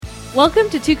Welcome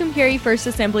to Tucumcari First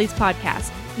Assembly's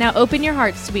podcast. Now open your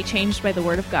hearts to be changed by the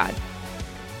Word of God.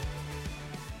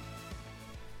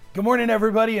 Good morning,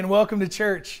 everybody, and welcome to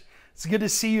church. It's good to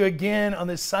see you again on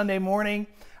this Sunday morning.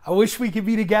 I wish we could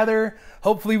be together.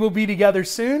 Hopefully we'll be together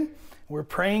soon. We're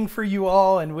praying for you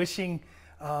all and wishing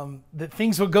that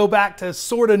things will go back to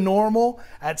sort of normal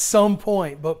at some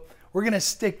point. But we're going to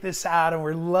stick this out, and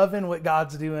we're loving what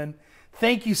God's doing.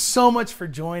 Thank you so much for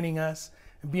joining us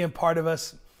and being part of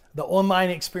us, the online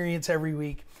experience every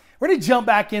week. We're going to jump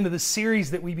back into the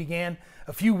series that we began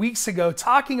a few weeks ago,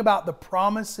 talking about the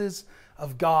promises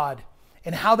of God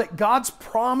and how that God's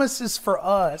promises for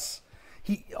us,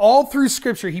 all through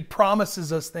Scripture, He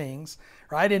promises us things,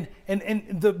 right?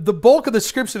 And the bulk of the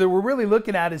Scripture that we're really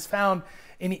looking at is found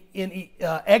in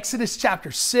Exodus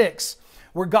chapter 6,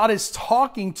 where God is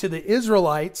talking to the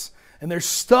Israelites, and they're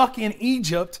stuck in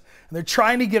Egypt, and they're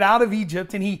trying to get out of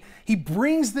Egypt, and he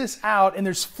brings this out, and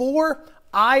there's 4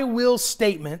 I will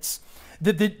statements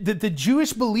that the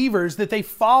Jewish believers that they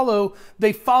follow,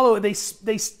 they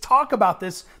talk about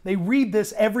this, they read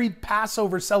this every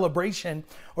Passover celebration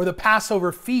or the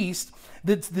Passover feast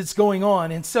that's going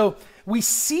on. And so we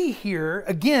see here,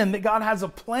 again, that God has a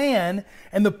plan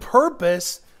and the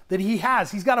purpose that He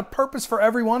has. He's got a purpose for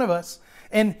every one of us.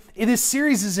 And this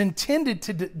series is intended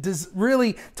to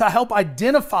really to help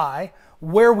identify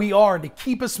where we are and to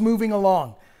keep us moving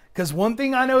along. Because one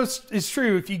thing I know is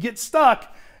true, if you get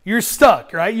stuck, you're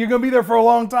stuck, right? You're going to be there for a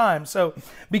long time. So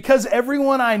because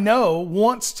everyone I know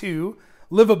wants to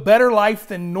live a better life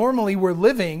than normally we're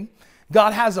living,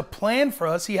 God has a plan for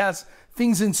us. He has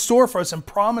things in store for us and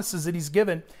promises that He's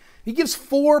given. He gives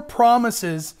 4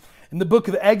 promises in the book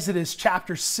of Exodus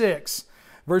chapter 6.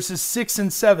 Verses 6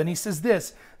 and 7, He says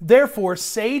this, "Therefore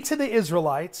say to the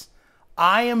Israelites,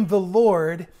 I am the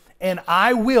Lord, and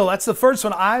I will," that's the first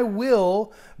one, "I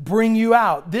will bring you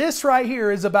out." This right here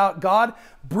is about God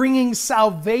bringing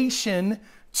salvation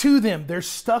to them. They're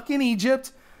stuck in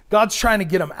Egypt. God's trying to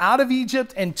get them out of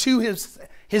Egypt and to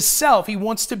Himself. He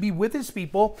wants to be with His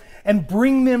people and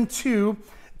bring them to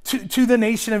the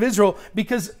nation of Israel,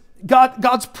 because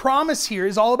God's promise here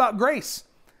is all about grace.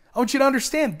 I want you to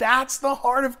understand that's the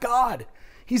heart of God.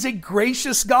 He's a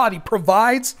gracious God. He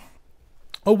provides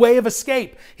a way of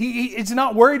escape. He's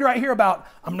not worried right here about,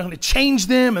 I'm going to change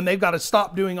them and they've got to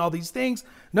stop doing all these things.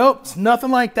 Nope, it's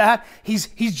nothing like that. He's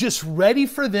just ready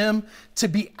for them to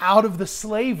be out of the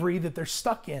slavery that they're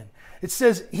stuck in. He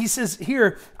says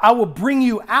here, "I will bring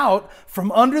you out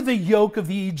from under the yoke of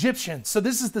the Egyptians." So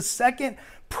this is the second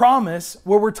promise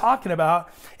where we're talking about.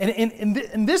 And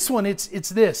in this one, it's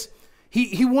this.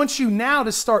 He wants you now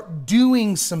to start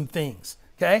doing some things,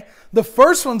 okay? The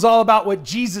first one's all about what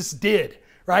Jesus did,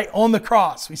 right? On the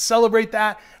cross. We celebrate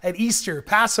that at Easter,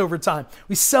 Passover time.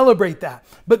 We celebrate that.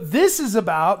 But this is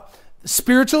about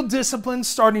spiritual discipline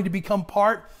starting to become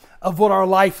part of what our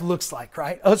life looks like,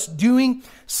 right? Us doing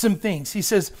some things.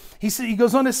 He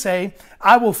goes on to say,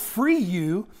 "I will free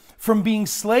you from being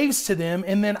slaves to them,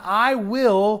 and then I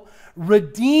will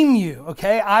redeem you,"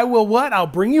 okay? I will what? I'll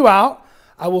bring you out.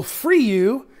 I will free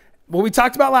you, what we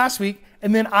talked about last week,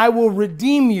 and then I will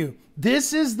redeem you.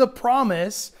 This is the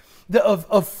promise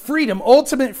of freedom,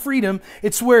 ultimate freedom.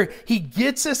 It's where He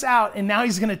gets us out, and now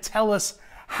He's going to tell us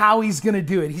how He's going to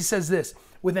do it. He says this,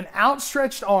 "With an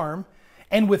outstretched arm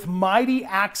and with mighty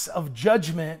acts of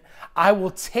judgment, I will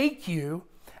take you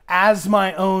as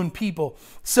my own people."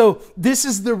 So this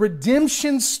is the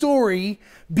redemption story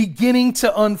beginning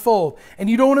to unfold. And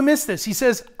you don't want to miss this. He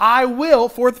says, "I will,"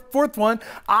 fourth one,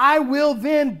 "I will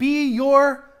then be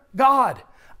your God."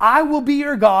 I will be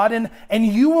your God, and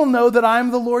you will know that I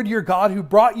am the Lord your God who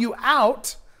brought you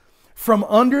out from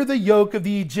under the yoke of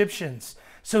the Egyptians.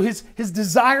 So his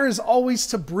desire is always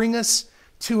to bring us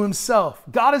to Himself.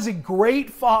 God is a great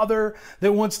Father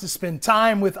that wants to spend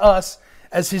time with us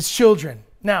as His children.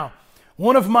 Now,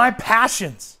 one of my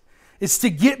passions is to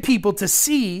get people to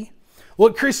see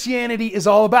what Christianity is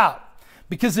all about.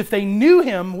 Because if they knew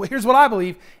Him, here's what I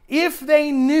believe, if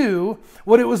they knew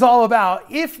what it was all about,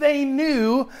 if they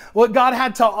knew what God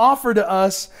had to offer to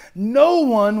us, no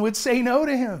one would say no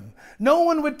to Him. No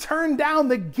one would turn down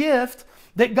the gift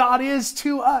that God is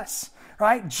to us,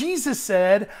 right? Jesus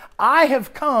said, "I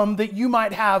have come that you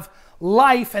might have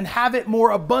life and have it more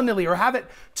abundantly," or have it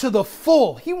to the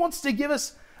full. He wants to give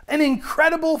us an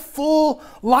incredible full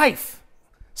life.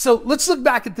 So let's look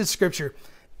back at this scripture.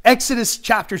 Exodus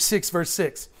chapter 6, verse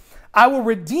 6. "I will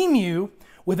redeem you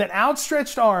with an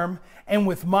outstretched arm and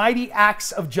with mighty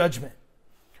acts of judgment."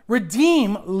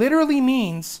 Redeem literally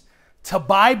means to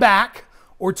buy back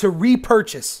or to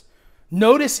repurchase.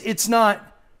 Notice it's not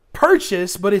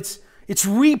purchase, but it's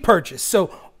repurchase. So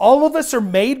All of us are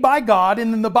made by God,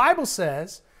 and then the Bible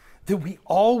says that we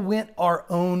all went our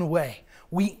own way.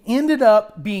 We ended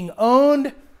up being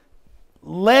owned,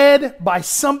 led by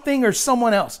something or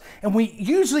someone else. And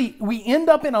we end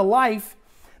up in a life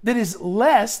that is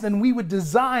less than we would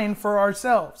design for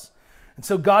ourselves. And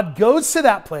so God goes to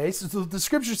that place. So the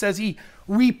scripture says he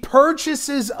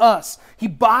repurchases us. He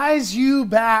buys you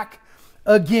back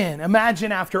again.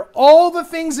 Imagine after all the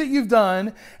things that you've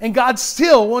done, and God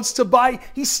still wants to buy,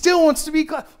 he still wants to be,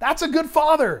 that's a good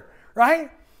father, right?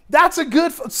 That's a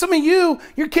good, some of you,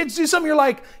 your kids do something, you're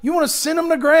like, you want to send them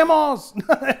to grandma's.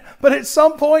 But at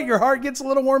some point, your heart gets a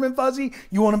little warm and fuzzy.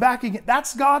 You want them back again.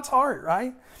 That's God's heart,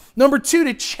 right? Number two,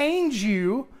 to change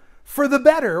you for the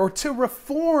better, or to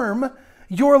reform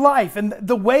your life. And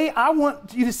the way I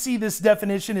want you to see this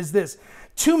definition is this.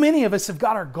 Too many of us have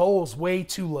got our goals way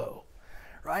too low,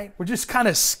 right? We're just kind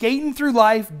of skating through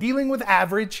life, dealing with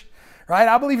average, right?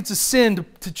 I believe it's a sin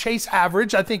to chase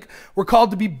average. I think we're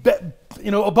called to be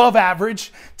above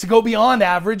average, to go beyond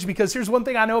average, because here's one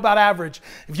thing I know about average.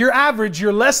 If you're average,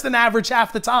 you're less than average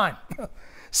half the time.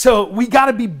 So we got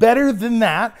to be better than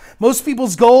that. Most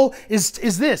people's goal is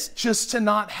this, just to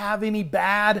not have any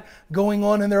bad going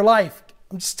on in their life.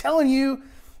 I'm just telling you,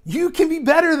 you can be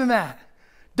better than that.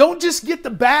 Don't just get the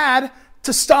bad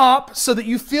to stop so that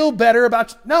you feel better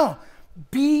about, no,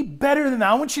 be better than that.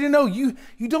 I want you to know you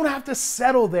don't have to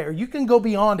settle there. You can go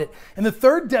beyond it. And the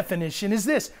third definition is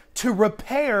this, to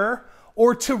repair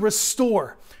or to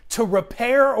restore. To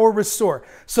repair or restore.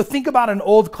 So think about an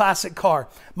old classic car.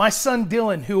 My son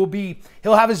Dylan,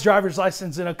 he'll have his driver's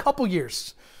license in a couple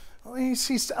years.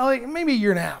 He's maybe a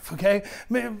year and a half, okay?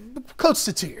 Close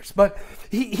to 2 years. But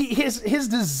his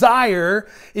desire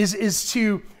is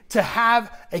to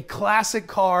have a classic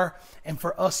car and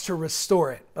for us to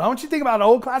restore it. But I want you to think about an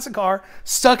old classic car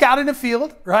stuck out in a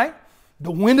field, right? The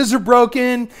windows are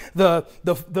broken, the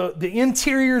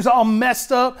interior's all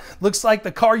messed up. Looks like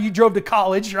the car you drove to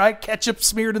college, right? Ketchup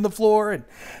smeared in the floor and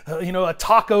a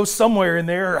taco somewhere in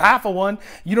there, or half of one.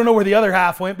 You don't know where the other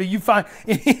half went, but you find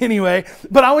anyway.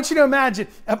 But I want you to imagine,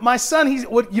 my son, you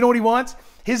know what he wants?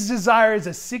 His desire is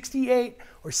a 68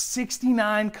 or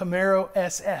 69 Camaro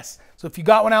SS. So if you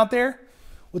got one out there,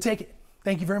 we'll take it.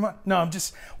 Thank you very much. No,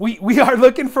 we are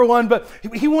looking for one, but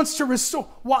he wants to restore.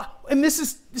 Why? And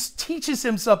this teaches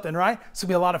him something, right? This will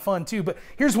be a lot of fun too. But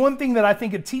here's one thing that I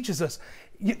think it teaches us.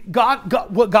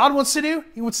 What God wants to do,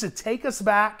 he wants to take us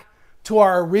back to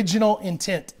our original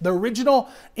intent. The original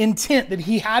intent that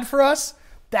he had for us,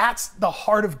 that's the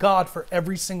heart of God for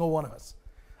every single one of us.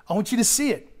 I want you to see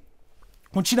it.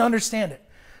 I want you to understand it.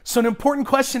 So an important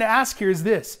question to ask here is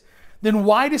this. Then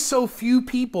why do so few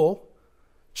people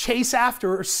chase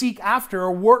after or seek after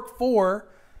or work for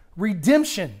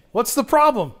redemption? What's the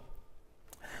problem?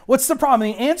 What's the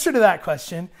problem? The answer to that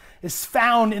question is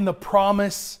found in the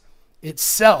promise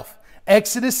itself.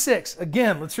 Exodus 6.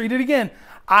 Again, let's read it again.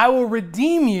 I will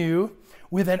redeem you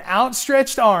with an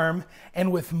outstretched arm and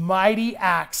with mighty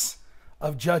acts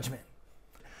of judgment.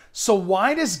 So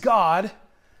why does God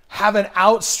have an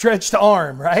outstretched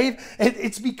arm, right?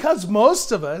 It's because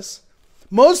most of us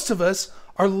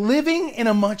are living in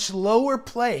a much lower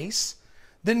place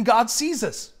than God sees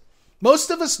us. Most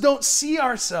of us don't see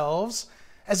ourselves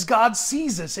as God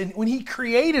sees us. And when he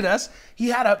created us, he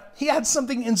had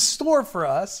something in store for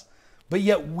us, but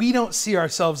yet we don't see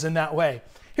ourselves in that way.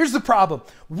 Here's the problem.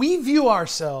 We view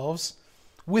ourselves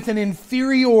with an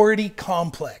inferiority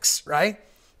complex, right?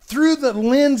 Through the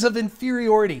lens of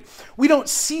inferiority. We don't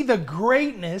see the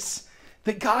greatness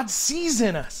that God sees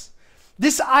in us.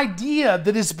 This idea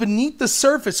that is beneath the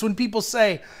surface when people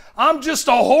say, I'm just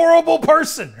a horrible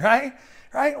person, right?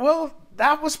 Right? Well,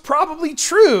 that was probably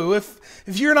true. If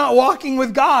you're not walking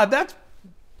with God, that's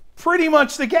pretty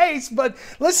much the case. But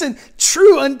listen,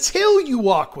 true until you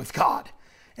walk with God.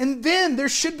 And then there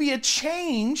should be a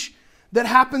change that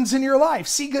happens in your life.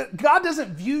 See, God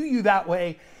doesn't view you that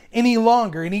way any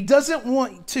longer. And he doesn't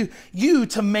want you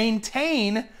to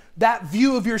maintain that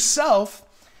view of yourself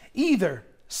either.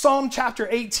 Psalm chapter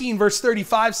 18, verse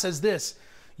 35 says this,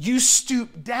 you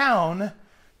stoop down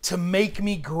to make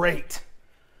me great.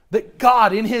 That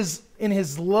God, in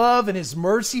his love and his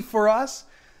mercy for us,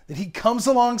 that he comes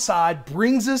alongside,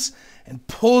 brings us and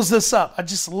pulls us up. I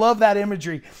just love that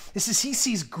imagery. It says he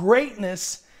sees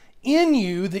greatness in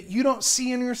you that you don't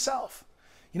see in yourself.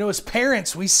 As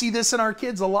parents, we see this in our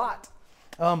kids a lot.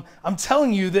 I'm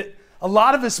telling you that a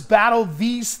lot of us battle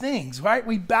these things, right?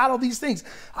 We battle these things.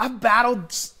 I've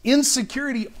battled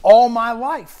insecurity all my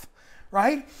life,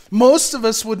 right? Most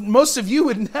of you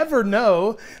would never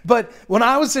know, but when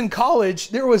I was in college,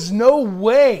 there was no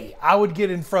way I would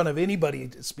get in front of anybody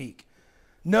to speak.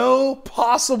 No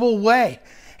possible way.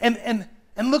 And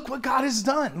look what God has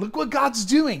done. Look what God's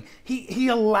doing. He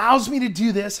allows me to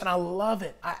do this, and I love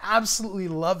it. I absolutely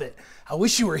love it. I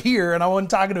wish you were here and I wasn't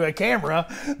talking to a camera,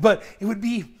 but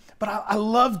I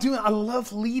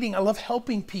love leading. I love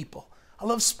helping people. I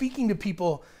love speaking to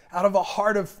people out of a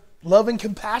heart of love and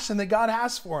compassion that God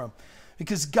has for them.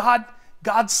 Because God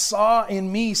saw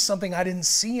in me something I didn't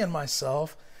see in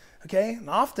myself. Okay? And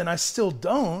often I still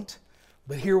don't,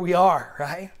 but here we are,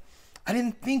 right? I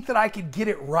didn't think that I could get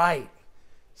it right.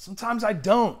 Sometimes I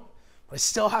don't, but I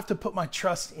still have to put my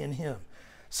trust in him.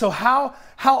 So how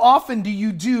often do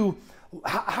you do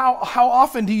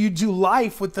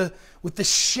life with the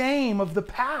shame of the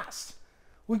past?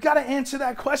 We've got to answer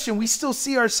that question. We still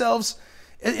see ourselves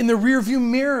in the rearview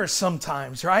mirror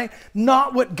sometimes, right?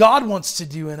 Not what God wants to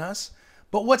do in us,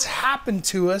 but what's happened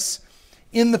to us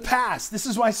in the past. This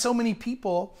is why so many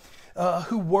people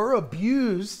who were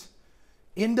abused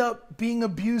end up being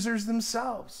abusers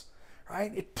themselves.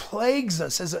 Right? It plagues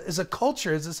us as a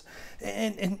culture.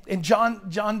 And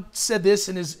John said this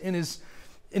in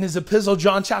his epistle,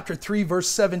 John chapter 3, verse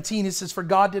 17. He says, "For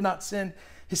God did not send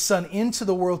his son into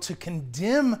the world to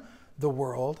condemn the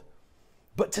world,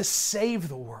 but to save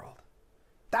the world."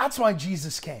 That's why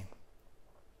Jesus came.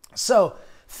 So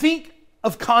think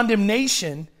of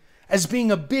condemnation as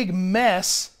being a big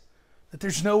mess that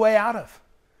there's no way out of.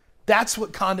 That's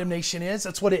what condemnation is.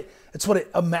 That's what it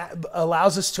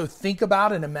allows us to think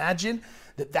about and imagine,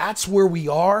 that's where we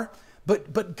are.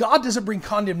 But God doesn't bring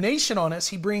condemnation on us.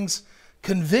 He brings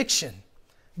conviction.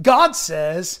 God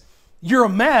says, you're a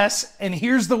mess and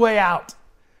here's the way out,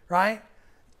 right?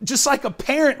 Just like a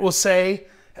parent will say,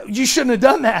 you shouldn't have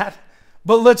done that,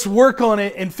 but let's work on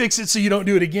it and fix it so you don't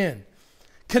do it again.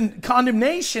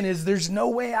 Condemnation is there's no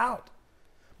way out.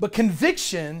 But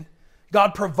conviction,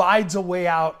 God provides a way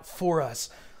out for us.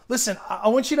 Listen, I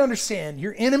want you to understand,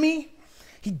 your enemy,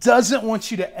 he doesn't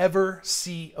want you to ever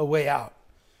see a way out.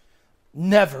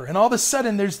 Never. And all of a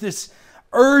sudden, there's this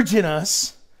urge in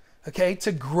us, okay,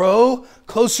 to grow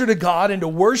closer to God and to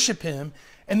worship him.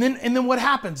 And then what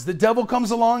happens? The devil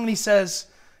comes along and he says,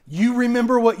 you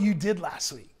remember what you did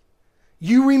last week.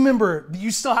 You remember,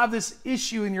 you still have this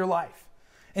issue in your life.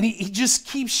 And he just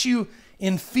keeps you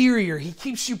inferior. He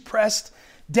keeps you pressed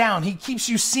down. He keeps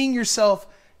you seeing yourself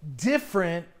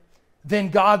different than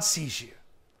God sees you.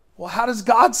 Well, how does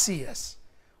God see us?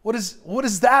 What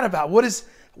is that about? What is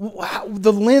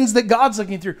the lens that God's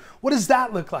looking through? What does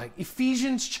that look like?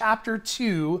 Ephesians chapter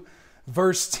 2,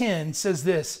 verse 10 says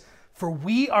this, "For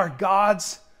we are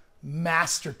God's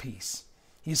masterpiece.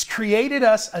 He's created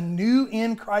us anew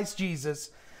in Christ Jesus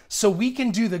so we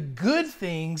can do the good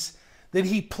things that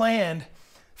he planned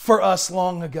for us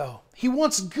long ago." He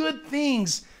wants good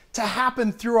things to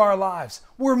happen through our lives.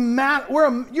 You're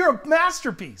a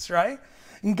masterpiece, right?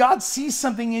 And God sees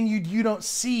something in you you don't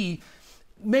see,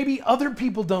 maybe other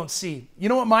people don't see. You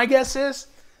know what my guess is?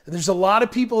 There's a lot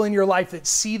of people in your life that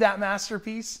see that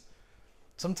masterpiece.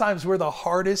 Sometimes we're the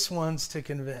hardest ones to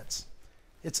convince.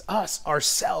 It's us,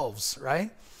 ourselves,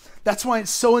 right? That's why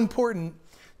it's so important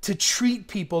to treat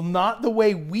people not the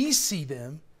way we see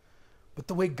them, but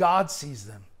the way God sees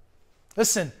them.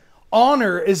 Listen,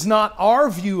 honor is not our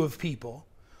view of people.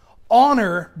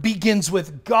 Honor begins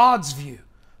with God's view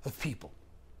of people.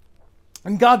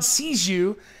 And God sees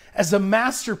you as a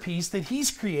masterpiece that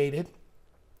he's created,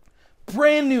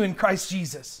 brand new in Christ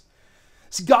Jesus.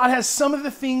 So God has some of the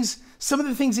things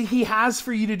that he has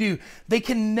for you to do. They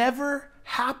can never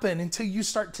happen until you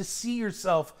start to see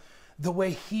yourself the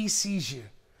way he sees you.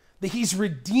 That he's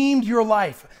redeemed your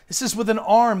life. This is with an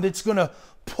arm that's going to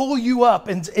pull you up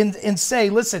and say,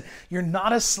 listen, you're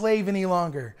not a slave any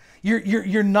longer.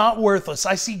 You're not worthless.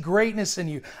 I see greatness in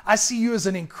you. I see you as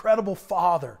an incredible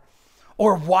father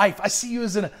or wife. I see you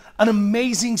as an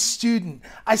amazing student.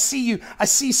 I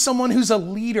see someone who's a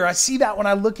leader. I see that when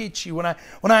I look at you, when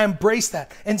I embrace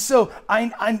that. And so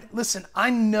listen,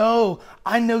 I know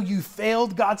you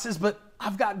failed, God says, but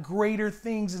I've got greater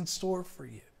things in store for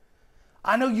you.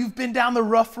 I know you've been down the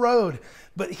rough road,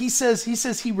 but he says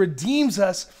he redeems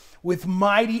us with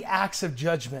mighty acts of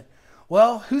judgment.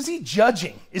 Well, who's he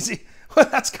judging? Well,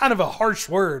 that's kind of a harsh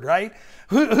word, right?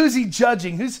 Who's he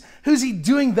judging? Who's he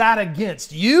doing that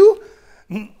against? You?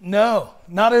 No,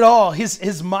 not at all.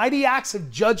 His mighty acts of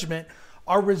judgment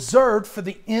are reserved for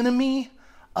the enemy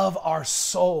of our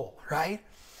soul, right?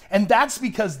 And that's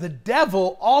because the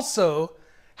devil also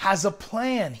has a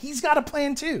plan. He's got a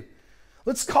plan too.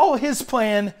 Let's call his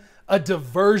plan a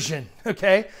diversion,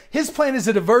 okay? His plan is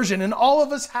a diversion, and all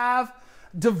of us have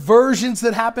diversions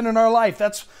that happen in our life.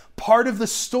 That's part of the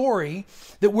story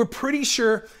that we're pretty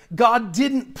sure God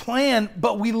didn't plan,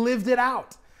 but we lived it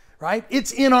out, right?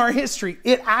 It's in our history.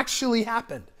 It actually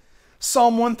happened.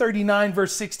 Psalm 139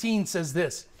 verse 16 says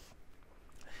this: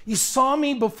 "You saw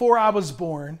me before I was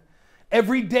born.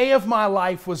 Every day of my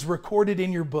life was recorded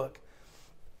in your book.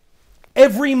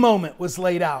 Every moment was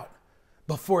laid out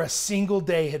before a single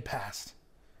day had passed."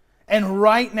 And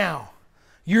right now,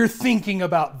 you're thinking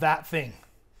about that thing.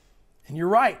 And you're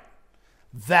right.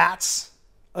 That's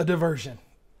a diversion.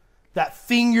 That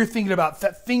thing you're thinking about,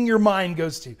 that thing your mind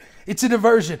goes to, it's a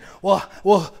diversion. Well,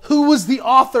 who was the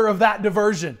author of that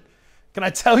diversion? Can I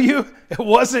tell you? It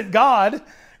wasn't God,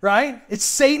 right? It's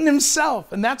Satan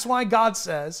himself. And that's why God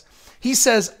says, he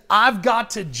says, I've got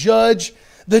to judge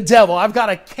the devil. I've got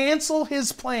to cancel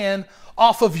his plan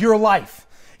off of your life.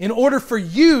 In order for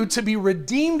you to be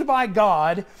redeemed by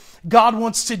God, God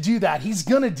wants to do that. He's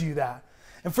going to do that.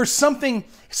 And for something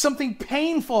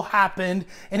painful happened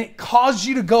and it caused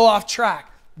you to go off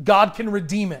track, God can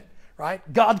redeem it, right?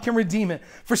 God can redeem it.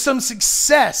 For some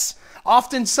success,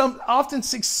 often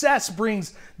success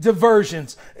brings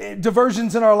diversions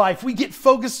in our life. We get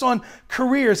focused on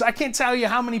careers. I can't tell you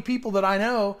how many people that I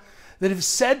know that have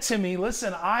said to me,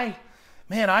 listen, I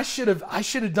should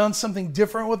have done something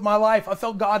different with my life. I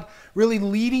felt God really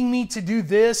leading me to do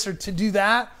this or to do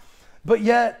that, but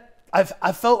yet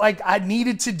I felt like I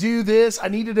needed to do this. I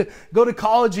needed to go to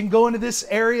college and go into this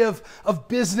area of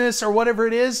business or whatever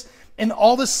it is. And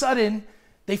all of a sudden,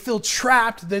 they feel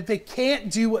trapped that they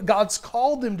can't do what God's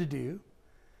called them to do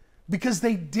because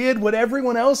they did what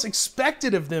everyone else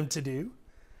expected of them to do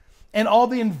and all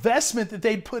the investment that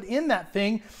they'd put in that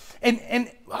thing.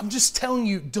 And I'm just telling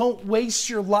you, don't waste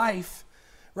your life,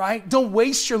 right? Don't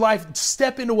waste your life.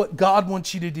 Step into what God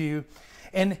wants you to do.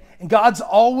 And God's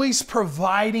always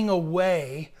providing a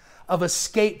way of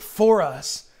escape for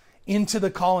us into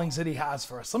the callings that he has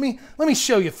for us. Let me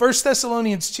show you. 1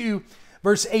 Thessalonians 2,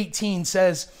 verse 18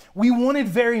 says, "We wanted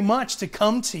very much to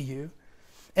come to you.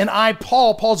 And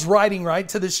Paul's writing, right,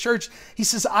 to this church. He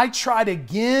says, I tried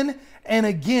again and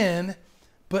again,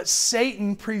 but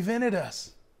Satan prevented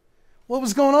us." What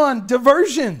was going on?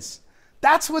 Diversions.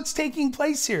 That's what's taking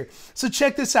place here. So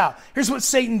check this out. Here's what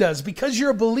Satan does. Because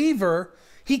you're a believer,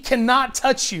 he cannot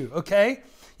touch you, okay?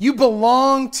 You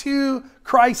belong to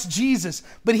Christ Jesus,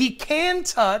 but he can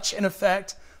touch and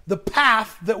affect the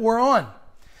path that we're on,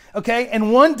 okay?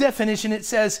 And one definition, it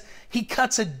says he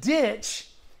cuts a ditch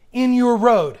in your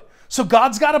road. So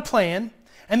God's got a plan,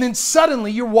 and then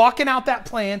suddenly you're walking out that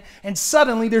plan, and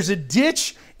suddenly there's a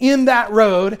ditch in that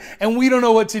road, and we don't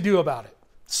know what to do about it.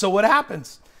 So what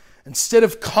happens? Instead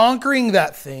of conquering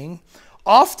that thing,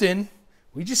 often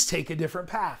we just take a different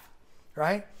path,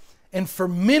 right? And for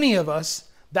many of us,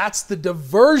 that's the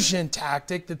diversion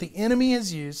tactic that the enemy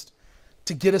has used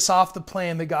to get us off the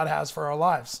plan that God has for our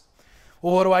lives.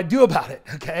 Well, what do I do about it?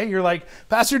 Okay, you're like,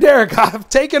 Pastor Derek, I've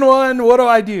taken one. What do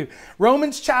I do?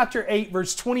 Romans chapter 8,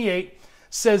 verse 28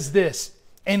 says this,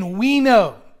 "And we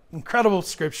know," incredible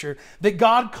scripture, "that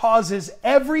God causes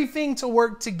everything to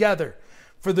work together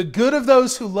for the good of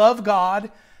those who love God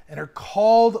and are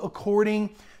called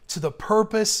according to the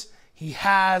purpose he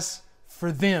has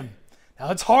for them."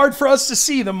 Now, it's hard for us to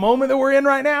see the moment that we're in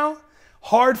right now,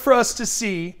 hard for us to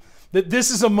see that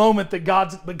this is a moment that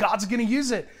God's going to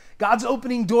use it. God's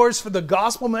opening doors for the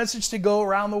gospel message to go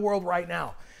around the world right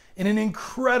now in an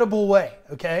incredible way,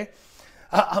 okay?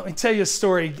 Let me tell you a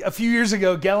story. A few years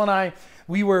ago, Gail and I,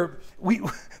 we were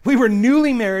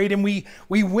newly married, and we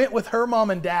went with her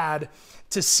mom and dad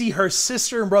to see her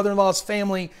sister and brother-in-law's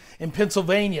family in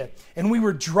Pennsylvania. And we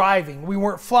were driving. We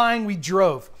weren't flying, we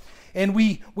drove. And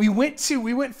we went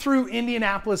through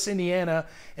Indianapolis, Indiana.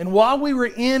 And while we were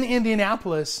in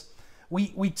Indianapolis,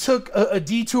 we took a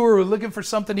detour. We were looking for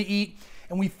something to eat,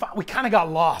 and we kind of got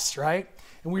lost, right?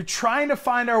 And we were trying to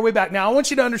find our way back. Now, I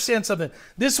want you to understand something.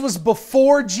 This was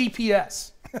before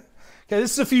GPS. Okay,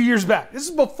 this is a few years back. This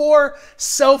is before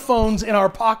cell phones in our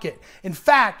pocket. In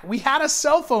fact, we had a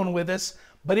cell phone with us,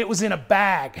 but it was in a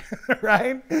bag,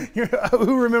 right?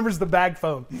 Who remembers the bag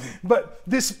phone? But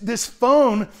this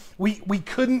phone, we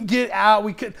couldn't get out.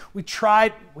 We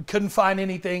tried, we couldn't find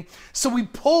anything. So we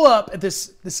pull up at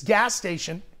this gas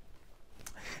station,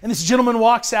 and this gentleman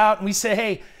walks out, and we say,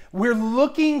 "Hey, we're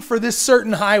looking for this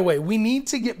certain highway. We need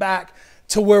to get back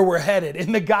to where we're headed."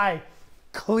 And the guy,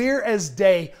 clear as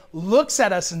day, looks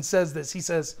at us and says this. He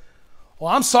says,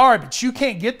 "Well, I'm sorry, but you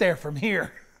can't get there from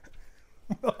here."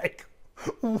 Like,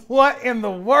 what in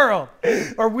the world?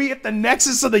 Are we at the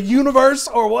nexus of the universe,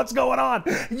 or what's going on?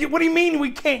 What do you mean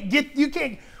we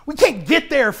We can't get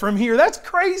there from here. That's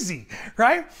crazy,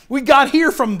 right? We got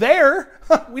here from there.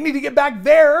 We need to get back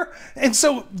there. And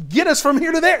so get us from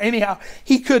here to there. Anyhow,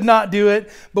 he could not do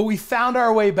it, but we found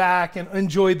our way back and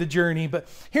enjoyed the journey. But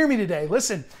hear me today.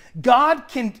 Listen, God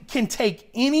can take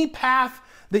any path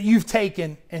that you've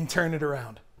taken and turn it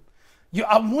around.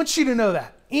 I want you to know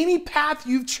that. Any path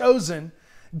you've chosen,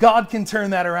 God can turn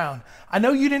that around. I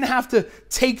know you didn't have to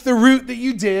take the route that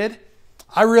you did.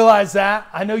 I realize that.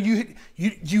 I know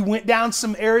you went down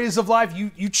some areas of life.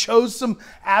 You chose some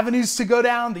avenues to go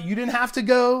down that you didn't have to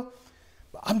go.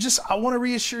 I want to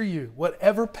reassure you,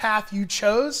 whatever path you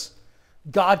chose,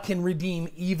 God can redeem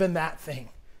even that thing.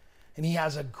 And he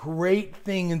has a great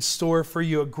thing in store for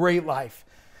you, a great life.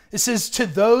 It says, to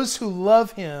those who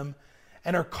love him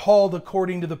and are called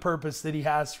according to the purpose that he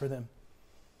has for them.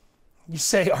 You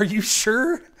say, are you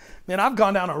sure? Man, I've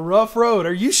gone down a rough road.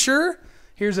 Are you sure?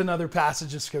 Here's another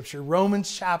passage of scripture.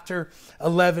 Romans chapter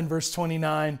 11, verse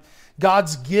 29.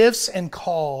 God's gifts and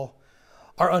call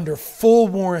are under full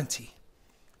warranty.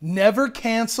 Never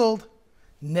canceled,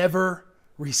 never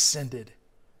rescinded.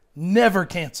 Never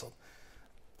canceled.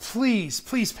 Please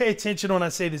pay attention when I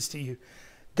say this to you.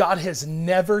 God has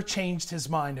never changed his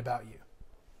mind about you.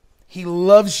 He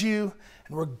loves you,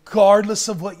 and regardless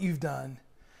of what you've done,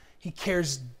 he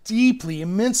cares deeply,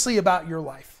 immensely about your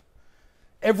life.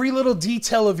 Every little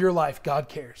detail of your life, God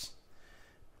cares.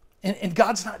 And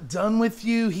God's not done with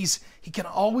you. He can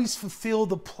always fulfill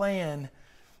the plan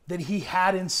that he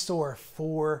had in store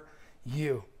for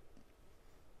you.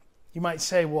 You might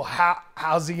say, well,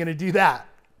 how's he going to do that?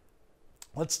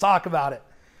 Let's talk about it.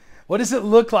 What does it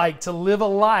look like to live a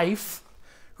life,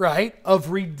 right, of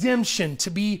redemption,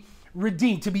 to be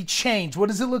redeemed, to be changed? What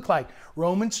does it look like?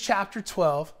 Romans chapter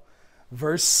 12,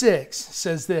 verse 6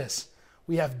 says this.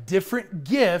 We have different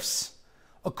gifts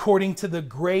according to the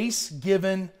grace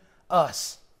given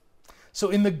us. So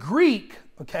in the Greek,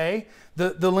 okay,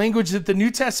 the language that the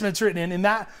New Testament's written in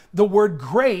that the word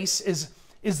grace is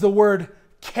the word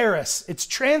charis. It's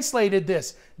translated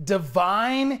this,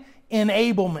 divine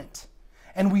enablement.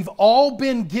 And we've all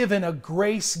been given a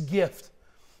grace gift,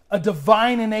 a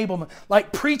divine enablement.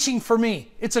 Like preaching for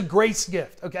me, it's a grace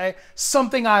gift, okay?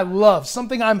 Something I love,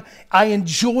 something I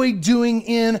enjoy doing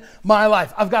in my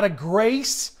life. I've got a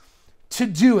grace to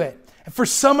do it. And for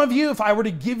some of you, if I were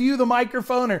to give you the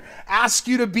microphone or ask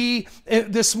you to be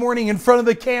this morning in front of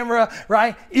the camera,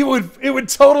 right, it would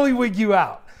totally wig you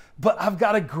out. But I've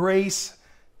got a grace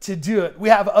to do it. We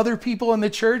have other people in the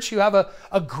church who have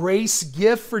a grace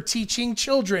gift for teaching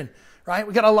children, right?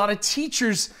 We got a lot of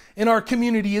teachers in our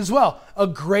community as well. A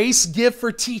grace gift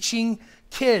for teaching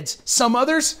kids. Some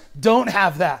others don't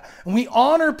have that. And we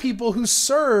honor people who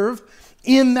serve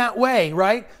in that way,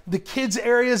 right? The kids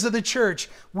areas of the church.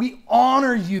 We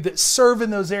honor you that serve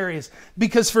in those areas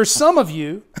because for some of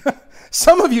you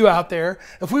out there,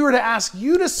 if we were to ask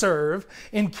you to serve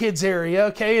in kids area,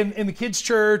 okay, in the kids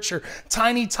church or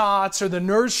Tiny Tots or the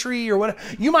nursery or whatever,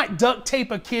 you might duct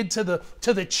tape a kid to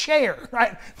the chair,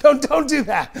 right? Don't do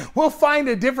that. We'll find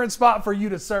a different spot for you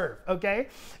to serve, okay?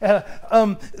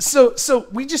 So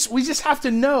we just have to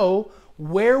know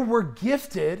where we're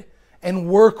gifted and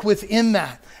work within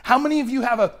that. How many of you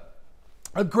have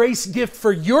a grace gift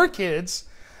for your kids,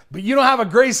 but you don't have a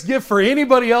grace gift for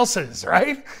anybody else's,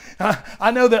 right? I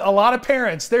know that a lot of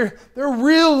parents, they're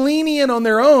real lenient on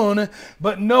their own,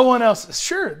 but no one else.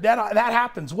 Sure, that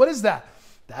happens. What is that?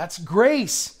 That's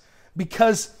grace.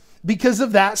 Because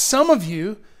of that, some of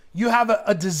you have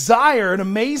a desire, an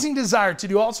amazing desire to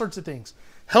do all sorts of things.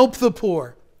 Help the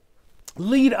poor,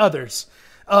 lead others.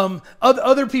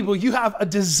 Other people, you have a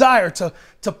desire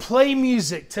to play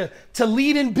music, to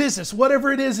lead in business,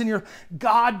 whatever it is in your,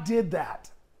 God did that.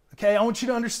 Okay, I want you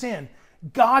to understand,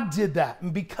 God did that.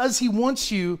 And because he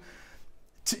wants you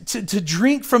to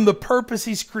drink from the purpose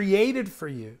he's created for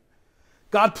you,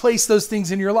 God placed those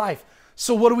things in your life.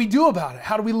 So what do we do about it?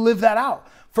 How do we live that out?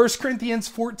 1 Corinthians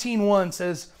 14:1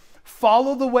 says,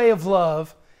 follow the way of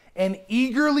love and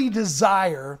eagerly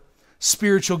desire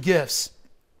spiritual gifts.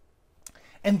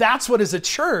 And that's what, as a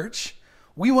church,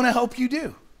 we want to help you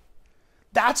do.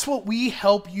 That's what we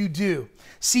help you do.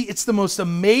 See, it's the most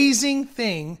amazing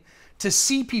thing to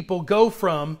see people go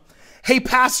from, hey,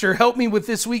 pastor, help me with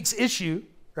this week's issue,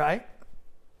 right?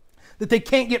 That they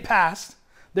can't get past.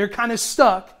 They're kind of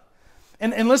stuck.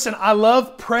 And listen, I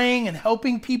love praying and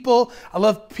helping people. I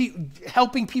love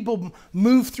helping people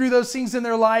move through those things in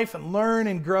their life and learn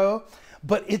and grow.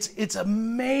 But it's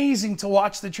amazing to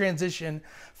watch the transition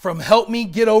from help me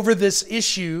get over this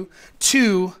issue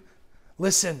to,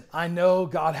 listen, I know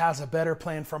God has a better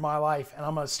plan for my life and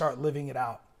I'm going to start living it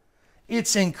out.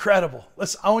 It's incredible.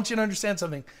 I want you to understand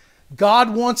something.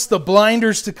 God wants the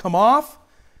blinders to come off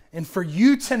and for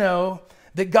you to know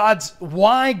that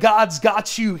why God's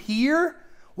got you here,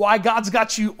 why God's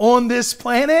got you on this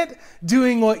planet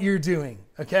doing what you're doing,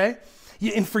 okay?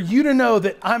 And for you to know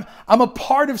that I'm a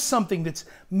part of something that's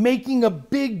making a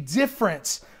big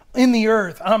difference in the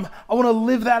earth. I want to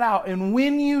live that out. And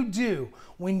when you do,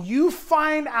 when you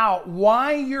find out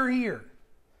why you're here,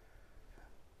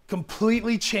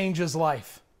 completely changes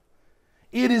life.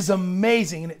 It is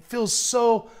amazing and it feels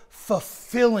so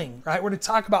fulfilling, right? We're going to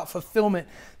talk about fulfillment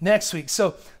next week.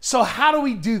 So how do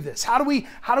we do this? How do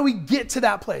we get to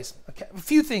that place? Okay, a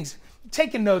few things.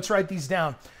 Taking notes, write these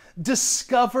down.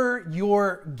 Discover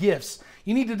your gifts.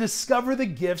 You need to discover the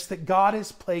gifts that God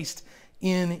has placed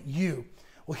in you.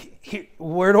 Well,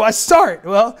 where do I start?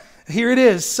 Well, here it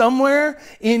is. Somewhere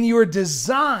in your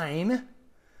design,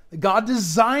 God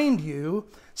designed you.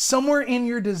 Somewhere in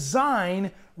your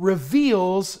design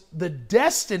reveals the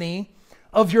destiny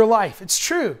of your life. It's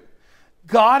true.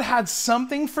 God had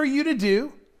something for you to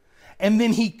do, and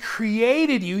then He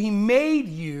created you. He made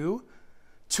you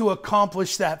to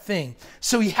accomplish that thing.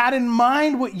 So He had in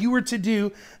mind what you were to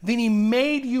do, then He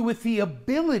made you with the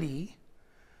ability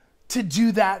to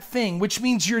do that thing, which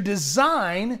means your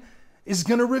design is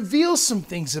going to reveal some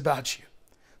things about you.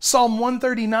 Psalm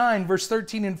 139, verse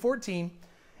 13 and 14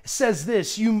 says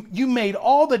this, you made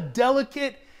all the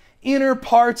delicate inner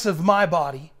parts of my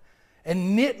body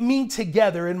and knit me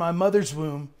together in my mother's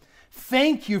womb.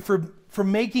 Thank you for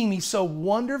making me so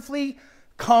wonderfully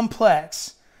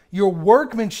complex. Your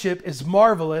workmanship is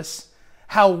marvelous.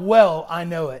 How well I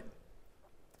know it.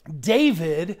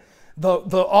 David, the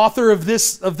author of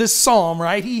this psalm,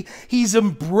 right? He's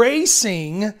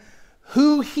embracing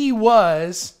who he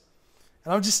was.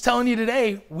 And I'm just telling you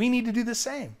today, we need to do the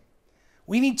same.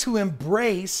 We need to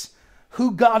embrace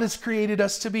who God has created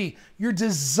us to be. Your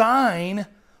design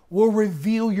will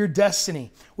reveal your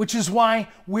destiny, which is why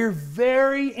we're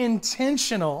very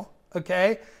intentional,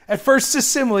 okay, at First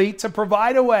Assembly to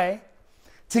provide a way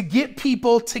to get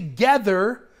people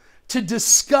together to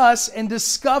discuss and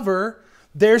discover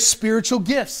their spiritual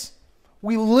gifts.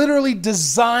 We literally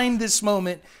designed this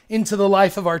moment into the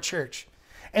life of our church.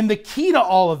 And the key to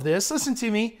all of this, listen to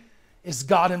me, is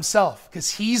God Himself, because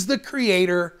He's the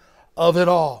creator of it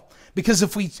all. Because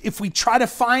if we try to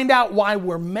find out why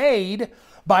we're made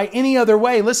by any other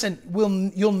way, listen,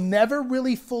 you'll never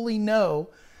really fully know,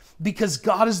 because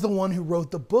God is the one who wrote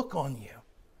the book on you.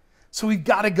 So we've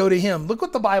got to go to Him. Look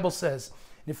what the Bible says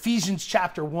in Ephesians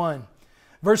chapter 1,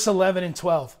 verse 11 and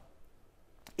 12.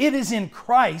 It is in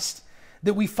Christ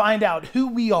that we find out who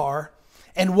we are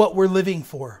and what we're living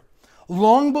for.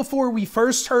 Long before we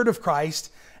first heard of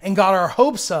Christ and got our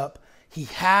hopes up, He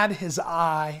had His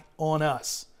eye on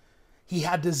us. He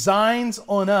had designs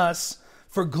on us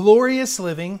for glorious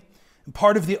living, and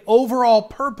part of the overall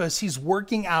purpose He's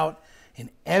working out in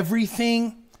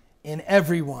everything and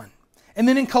everyone. And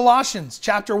then in Colossians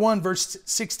chapter 1, verse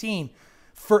 16,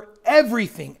 for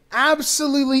everything,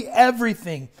 absolutely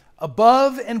everything,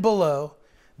 above and below,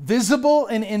 visible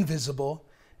and invisible,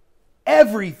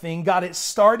 everything got its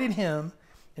start in Him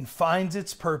and finds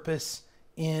its purpose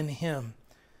in Him.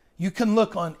 You can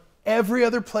look on every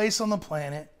other place on the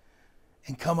planet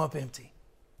and come up empty.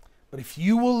 But if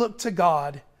you will look to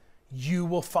God, you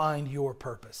will find your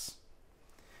purpose.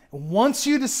 And once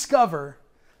you discover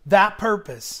that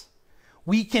purpose,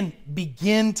 we can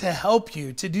begin to help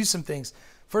you to do some things.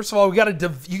 First of all, you got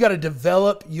to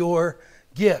develop your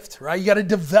gift, right? You got to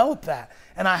develop that.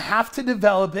 And I have to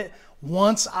develop it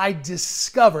once I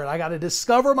discover it. I got to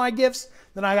discover my gifts,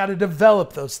 then I got to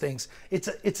develop those things.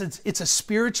 It's a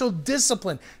spiritual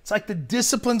discipline. It's like the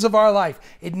disciplines of our life.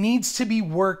 It needs to be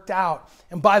worked out.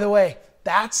 And by the way,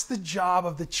 that's the job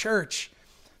of the church.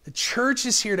 The church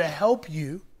is here to help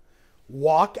you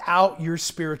walk out your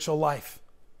spiritual life.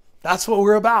 That's what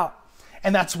we're about.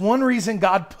 And that's one reason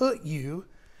God put you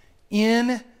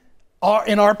in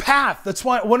our path. That's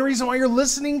why one reason why you're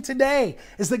listening today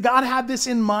is that God had this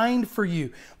in mind for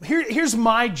you. Here's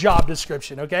my job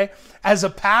description, okay? As a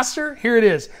pastor, here it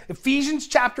is. Ephesians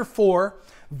chapter 4,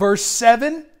 verse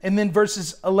 7, and then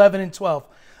verses 11 and 12.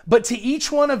 But to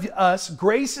each one of us,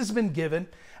 grace has been given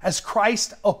as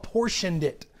Christ apportioned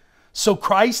it. So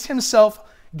Christ Himself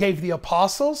gave the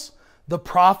apostles, the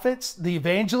prophets, the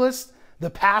evangelists, the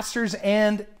pastors,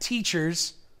 and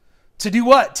teachers to do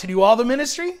what? To do all the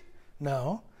ministry?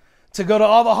 No. To go to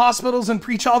all the hospitals and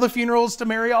preach all the funerals, to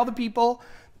marry all the people?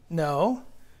 No.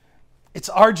 It's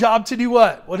our job to do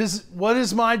what? What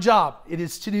is my job? It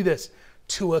is to do this.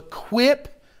 To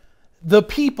equip the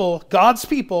people, God's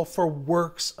people, for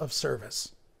works of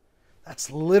service.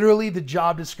 That's literally the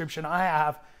job description I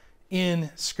have in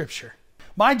Scripture.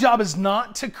 My job is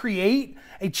not to create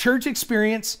a church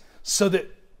experience so that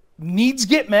needs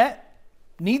get met.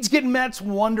 Needs getting met's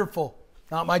wonderful.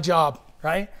 Not my job,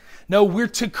 right? No, we're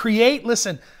to create,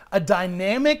 listen, a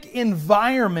dynamic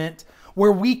environment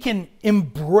where we can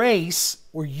embrace,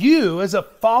 or you as a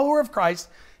follower of Christ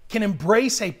can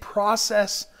embrace a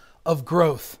process of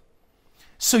growth.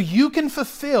 So you can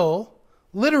fulfill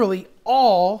literally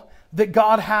all that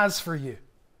God has for you.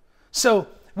 So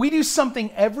we do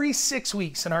something every 6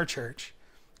 weeks in our church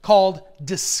called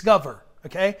Discover,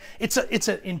 okay? It's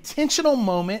an intentional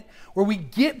moment where we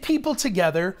get people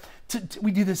together.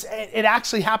 We do this, it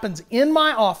actually happens in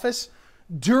my office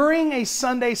during a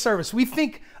Sunday service. We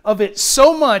think of it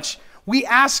so much, we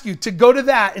ask you to go to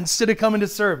that instead of coming to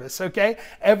service, okay?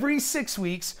 Every 6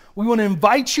 weeks, we want to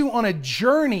invite you on a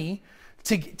journey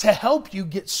to help you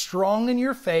get strong in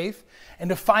your faith and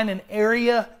to find an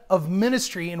area of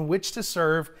ministry in which to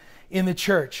serve in the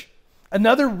church.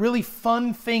 Another really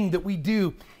fun thing that we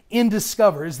do in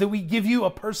Discover is that we give you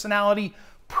a personality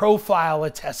profile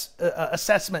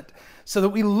assessment so that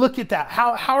we look at that.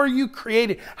 How are you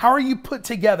created? How are you put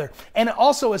together? And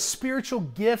also a spiritual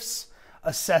gifts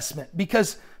assessment,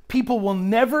 because people will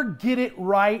never get it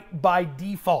right by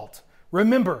default.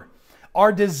 Remember,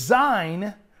 our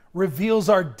design reveals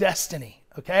our destiny.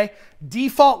 Okay?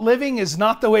 Default living is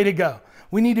not the way to go.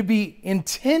 We need to be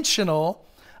intentional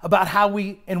about how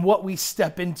and what we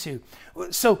step into.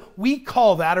 So we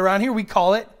call that around here, we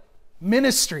call it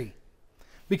ministry.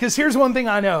 Because here's one thing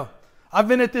I know. I've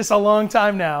been at this a long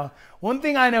time now. One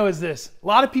thing I know is this. A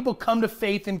lot of people come to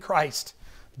faith in Christ.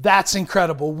 That's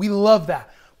incredible. We love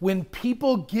that. When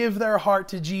people give their heart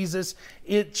to Jesus,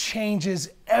 it changes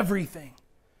everything.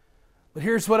 But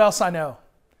here's what else I know.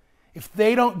 If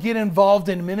they don't get involved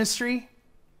in ministry,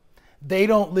 they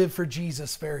don't live for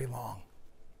Jesus very long.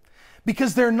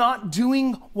 Because they're not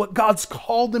doing what God's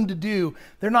called them to do.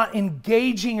 They're not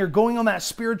engaging or going on that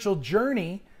spiritual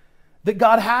journey that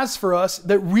God has for us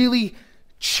that really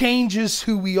changes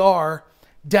who we are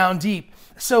down deep.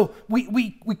 So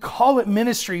we call it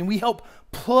ministry, and we help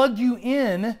plug you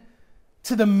in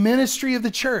to the ministry of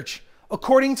the church.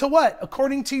 According to what?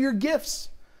 According to your gifts.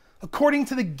 According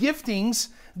to the giftings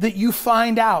that you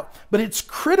find out. But it's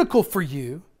critical for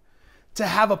you to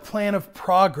have a plan of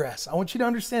progress. I want you to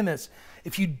understand this.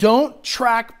 If you don't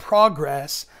track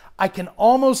progress, I can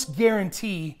almost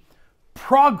guarantee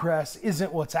progress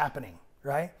isn't what's happening,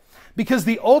 right? Because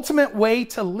the ultimate way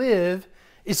to live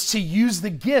is to use the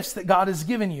gifts that God has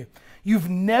given you. You've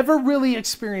never really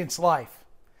experienced life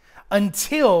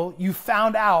until you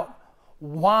found out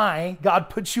why God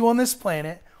put you on this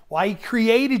planet, why He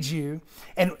created you,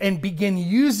 and begin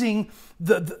using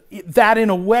that in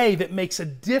a way that makes a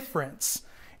difference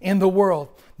in the world.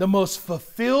 The most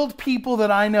fulfilled people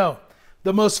that I know,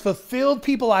 the most fulfilled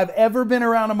people I've ever been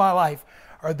around in my life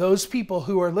are those people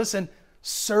who are, listen,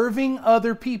 serving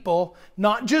other people,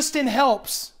 not just in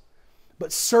helps,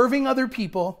 but serving other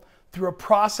people through a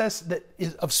process that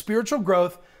is of spiritual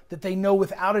growth that they know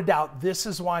without a doubt this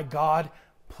is why God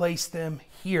placed them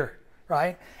here.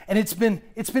 Right? And it's been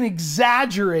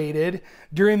exaggerated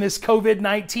during this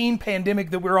COVID-19 pandemic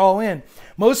that we're all in.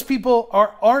 Most people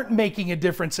aren't making a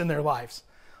difference in their lives.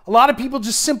 A lot of people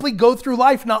just simply go through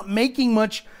life not making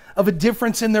much of a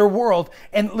difference in their world.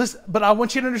 And listen, but I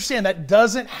want you to understand that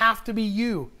doesn't have to be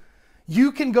you.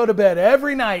 You can go to bed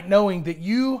every night knowing that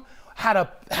you had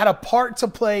a part to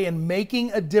play in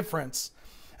making a difference.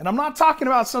 And I'm not talking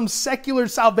about some secular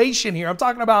salvation here. I'm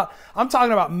talking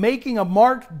about making a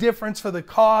marked difference for the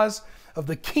cause of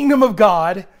the kingdom of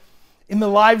God in the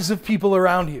lives of people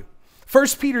around you. 1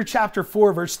 Peter chapter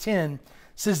 4, verse 10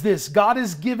 says this: God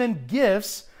has given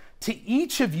gifts to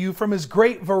each of you from His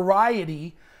great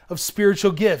variety of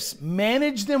spiritual gifts.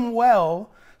 Manage them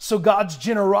well so God's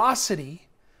generosity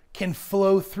can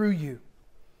flow through you.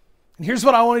 And here's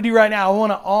what I want to do right now. I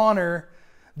want to honor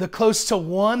the close to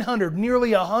 100,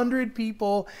 nearly 100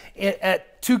 people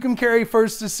at Tucumcari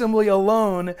First Assembly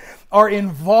alone are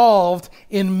involved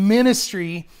in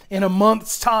ministry in a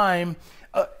month's time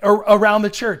around the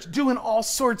church, doing all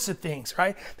sorts of things,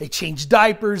 right? They change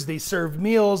diapers, they serve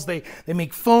meals, they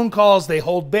make phone calls, they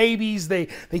hold babies, they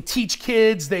teach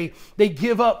kids, they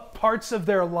give up parts of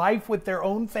their life with their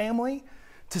own family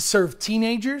to serve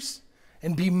teenagers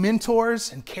and be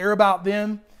mentors and care about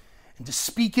them and to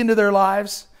speak into their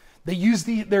lives. They use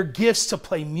their gifts to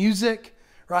play music,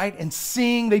 right? And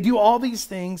sing. They do all these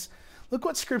things. Look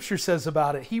what Scripture says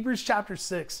about it. Hebrews chapter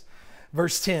 6,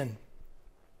 verse 10.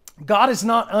 God is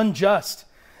not unjust.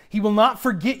 He will not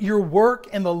forget your work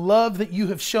and the love that you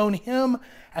have shown him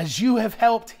as you have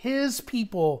helped his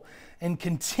people and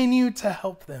continue to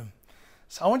help them.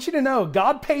 So I want you to know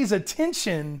God pays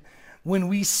attention when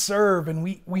we serve and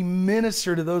we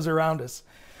minister to those around us.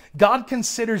 God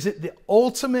considers it the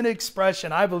ultimate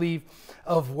expression, I believe,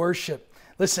 of worship.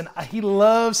 Listen, he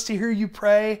loves to hear you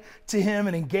pray to him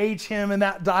and engage him in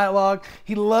that dialogue.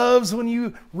 He loves when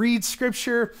you read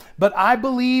scripture, but I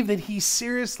believe that he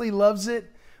seriously loves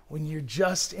it when you're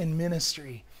just in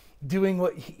ministry, doing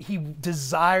what he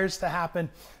desires to happen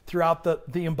throughout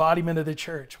the embodiment of the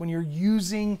church. When you're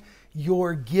using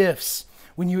your gifts,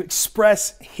 when you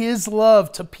express his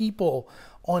love to people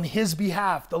on his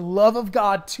behalf, the love of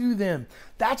God to them.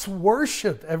 That's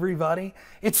worship, everybody.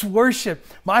 It's worship.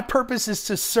 My purpose is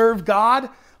to serve God,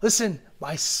 listen,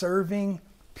 by serving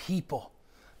people.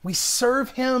 We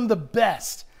serve him the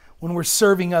best when we're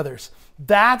serving others.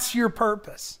 That's your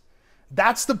purpose.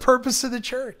 That's the purpose of the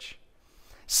church.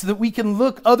 So that we can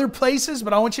look other places,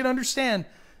 but I want you to understand,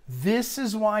 this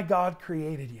is why God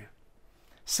created you.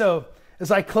 So,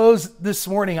 as I close this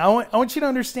morning, I want you to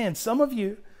understand, some of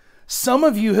you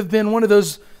have been one of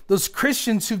those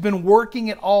Christians who've been working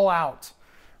it all out,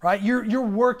 right? You're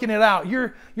working it out.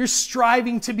 You're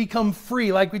striving to become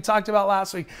free, like we talked about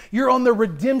last week. You're on the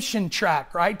redemption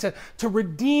track, right? To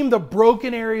redeem the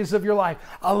broken areas of your life.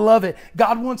 I love it.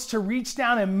 God wants to reach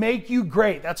down and make you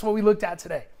great. That's what we looked at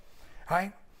today,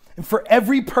 right? And for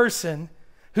every person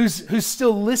who's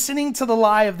still listening to the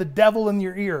lie of the devil in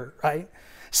your ear, right?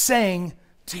 Saying,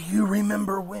 do you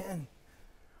remember when?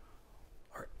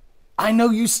 I know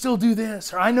you still do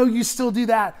this, or I know you still do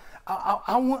that.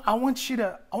 I want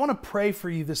to pray for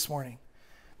you this morning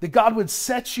that God would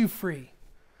set you free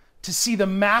to see the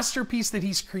masterpiece that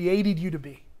he's created you to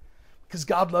be, because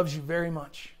God loves you very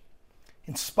much.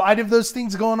 In spite of those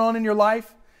things going on in your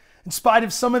life, in spite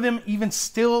of some of them even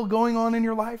still going on in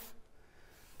your life,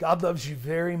 God loves you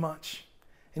very much,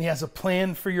 and he has a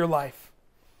plan for your life.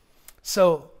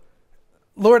 So,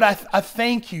 Lord, I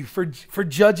thank you for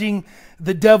judging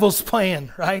the devil's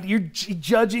plan, right? You're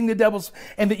judging the devil's,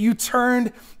 and that you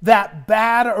turned that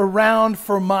bad around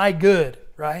for my good,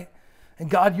 right? And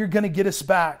God, you're going to get us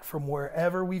back from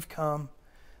wherever we've come,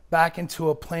 back into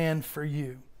a plan for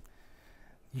you.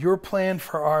 Your plan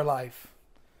for our life.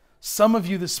 Some of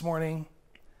you this morning,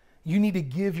 you need to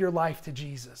give your life to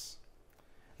Jesus.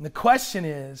 And the question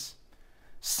is,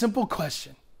 simple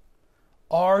question,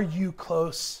 are you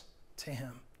close to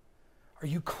him? Are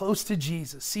you close to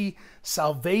Jesus? See,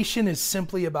 salvation is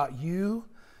simply about you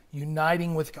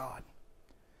uniting with God.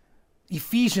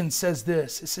 Ephesians says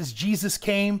this. It says, Jesus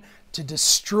came to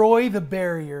destroy the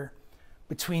barrier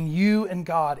between you and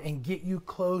God and get you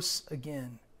close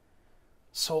again.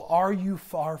 So are you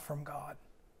far from God?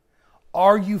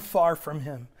 Are you far from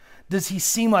him? Does he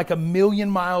seem like 1,000,000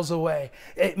 miles away?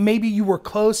 Maybe you were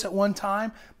close at one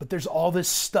time, but there's all this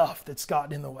stuff that's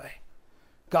gotten in the way.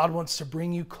 God wants to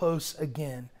bring you close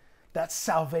again. That's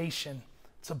salvation.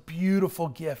 It's a beautiful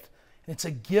gift. And it's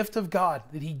a gift of God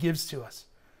that he gives to us.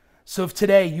 So if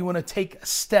today you want to take a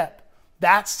step,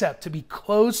 that step to be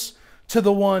close to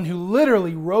the one who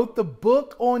literally wrote the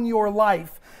book on your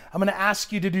life, I'm going to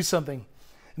ask you to do something.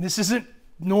 And this isn't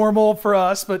normal for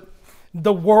us, but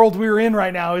the world we're in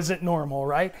right now isn't normal,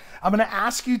 right? I'm going to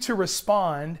ask you to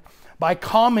respond by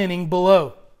commenting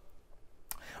below.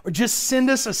 Or just send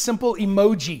us a simple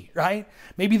emoji, right?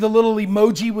 Maybe the little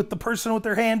emoji with the person with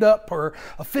their hand up, or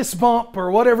a fist bump,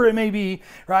 or whatever it may be,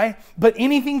 right? But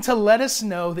anything to let us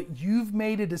know that you've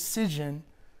made a decision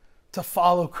to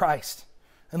follow Christ.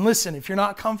 And listen, if you're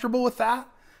not comfortable with that,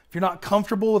 if you're not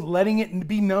comfortable with letting it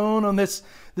be known on this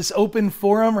open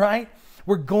forum, right?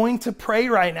 We're going to pray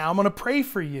right now. I'm going to pray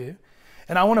for you.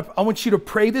 And I want you to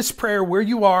pray this prayer where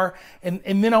you are. And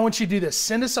then I want you to do this.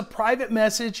 Send us a private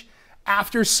message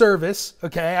after service,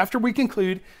 okay, after we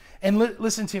conclude. And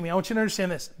listen to me, I want you to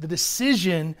understand this. The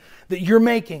decision that you're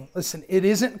making, listen, it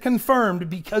isn't confirmed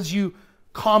because you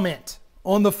comment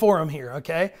on the forum here,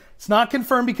 okay? It's not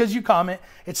confirmed because you comment.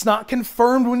 It's not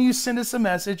confirmed when you send us a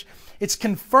message. It's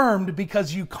confirmed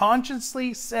because you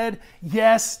consciously said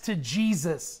yes to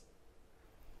Jesus.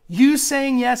 You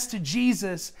saying yes to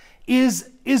Jesus is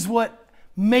what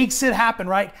makes it happen,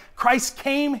 right? Christ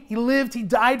came, he lived, he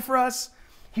died for us.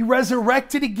 He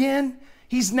resurrected again.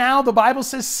 He's now, the Bible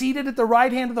says, seated at the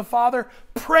right hand of the Father,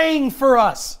 praying for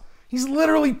us. He's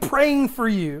literally praying for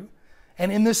you.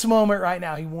 And in this moment right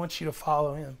now, he wants you to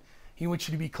follow him. He wants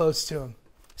you to be close to him.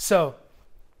 So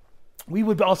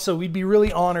we'd be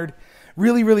really honored,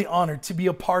 really, really honored to be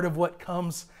a part of what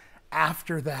comes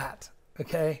after that,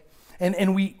 okay?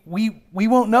 And we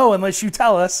won't know unless you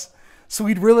tell us. So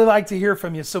we'd really like to hear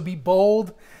from you. So be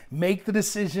bold, make the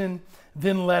decision,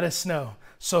 then let us know.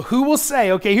 So who will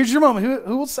say, okay, here's your moment.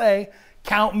 Who will say,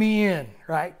 count me in,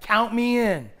 right? Count me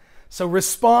in. So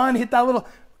respond, hit that little,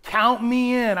 count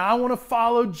me in. I want to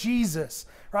follow Jesus,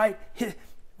 right?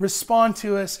 Respond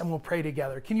to us and we'll pray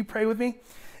together. Can you pray with me?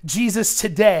 Jesus,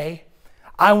 today,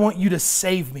 I want you to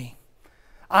save me.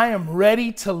 I am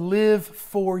ready to live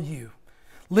for you.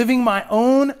 Living my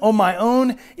own on my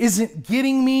own isn't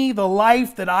getting me the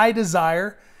life that I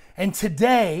desire. And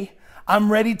today,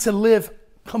 I'm ready to live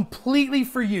completely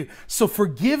for you. So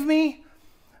forgive me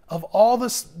of all the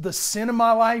sin in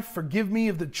my life. Forgive me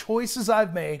of the choices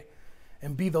I've made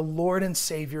and be the Lord and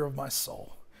Savior of my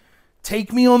soul.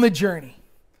 Take me on the journey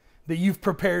that you've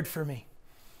prepared for me.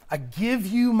 I give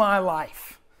you my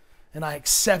life and I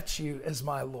accept you as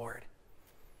my Lord.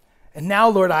 And now,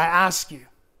 Lord, I ask you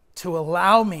to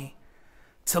allow me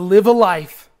to live a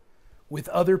life with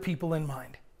other people in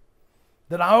mind.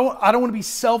 That I don't want to be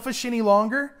selfish any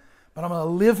longer, but I'm going to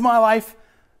live my life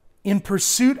in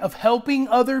pursuit of helping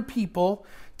other people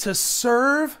to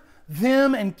serve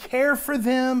them and care for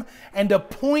them and to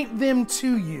point them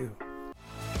to you.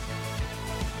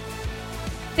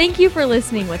 Thank you for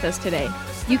listening with us today.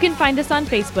 You can find us on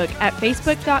Facebook at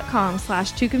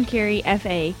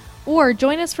facebook.com/TucumcariFA or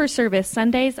join us for service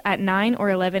Sundays at 9 or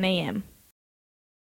 11 a.m.